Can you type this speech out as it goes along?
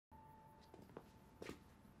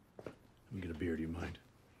here, do you mind?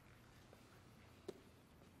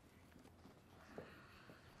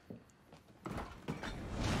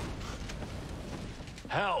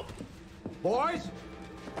 Help! Boys!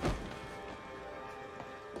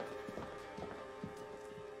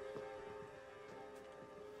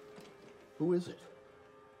 Who is it?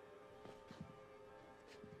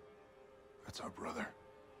 That's our brother.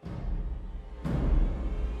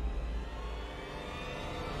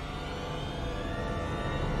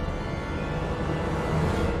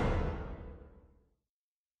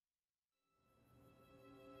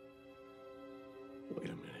 Wait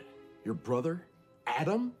a minute. Your brother?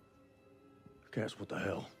 Adam? Cass, what the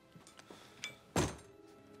hell?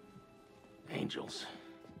 Angels.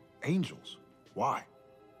 Angels? Why?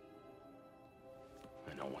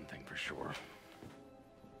 I know one thing for sure.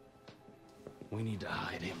 We need to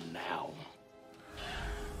hide him now.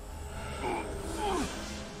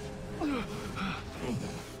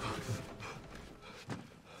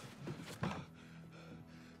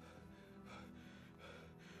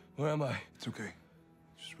 Where am I? It's okay.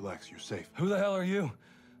 Just relax. You're safe. Who the hell are you?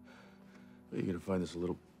 You're gonna find this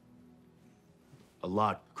a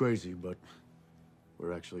lot crazy, but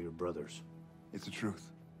we're actually your brothers. It's the truth.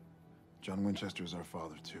 John Winchester is our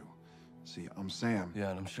father, too. See, I'm Sam.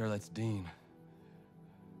 Yeah, and I'm sure that's Dean.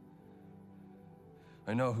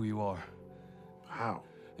 I know who you are. How?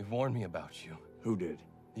 They've warned me about you. Who did?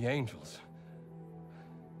 The Angels.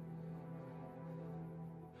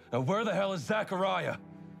 Now, where the hell is Zachariah?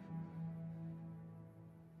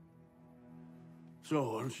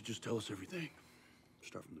 So, why don't you just tell us everything?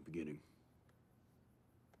 Start from the beginning.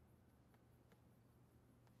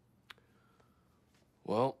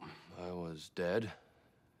 Well, I was dead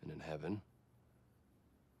and in heaven.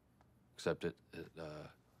 Except it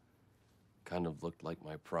kind of looked like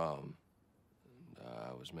my prom. And,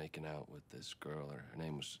 I was making out with this girl. Her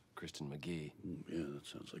name was Kristen McGee. Yeah, that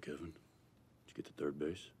sounds like heaven. Did you get to third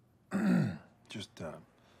base? Just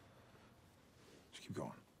keep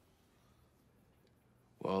going.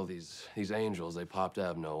 Well, these angels, they popped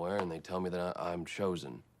out of nowhere, and they tell me that I'm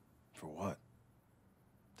chosen For what?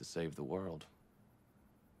 to save the world.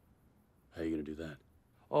 How you gonna do that?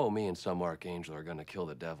 Oh, me and some archangel are gonna kill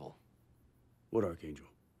the devil. What archangel?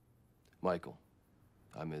 Michael.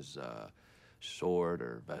 I'm his, sword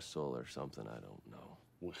or vessel or something, I don't know.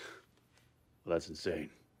 Well, that's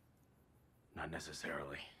insane. Not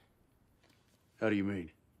necessarily. How do you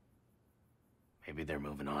mean? Maybe they're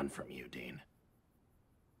moving on from you, Dean.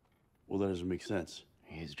 Well, that doesn't make sense.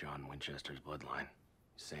 He's John Winchester's bloodline.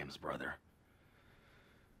 Sam's brother.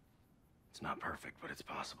 It's not perfect, but it's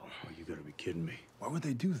possible. Oh, you gotta be kidding me. Why would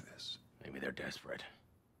they do this? Maybe they're desperate.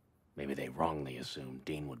 Maybe they wrongly assumed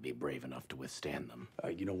Dean would be brave enough to withstand them.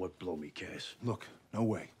 You know what? Blow me, Cass. Look, no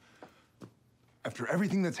way. After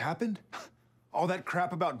everything that's happened, all that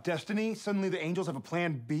crap about destiny, suddenly the Angels have a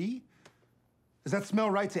plan B? Does that smell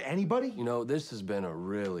right to anybody? You know, this has been a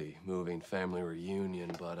really moving family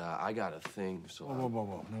reunion, but I got a thing, so... Whoa, whoa,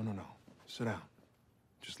 whoa, whoa. No. Sit down.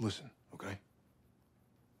 Just listen, okay?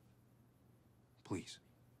 Please.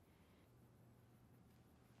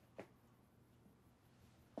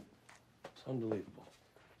 It's unbelievable.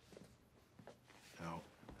 Now,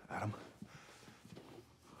 Adam,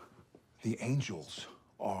 the Angels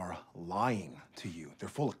are lying to you. They're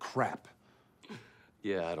full of crap.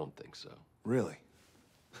 Yeah, I don't think so. Really?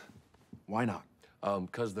 Why not?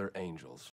 'Cause they're angels.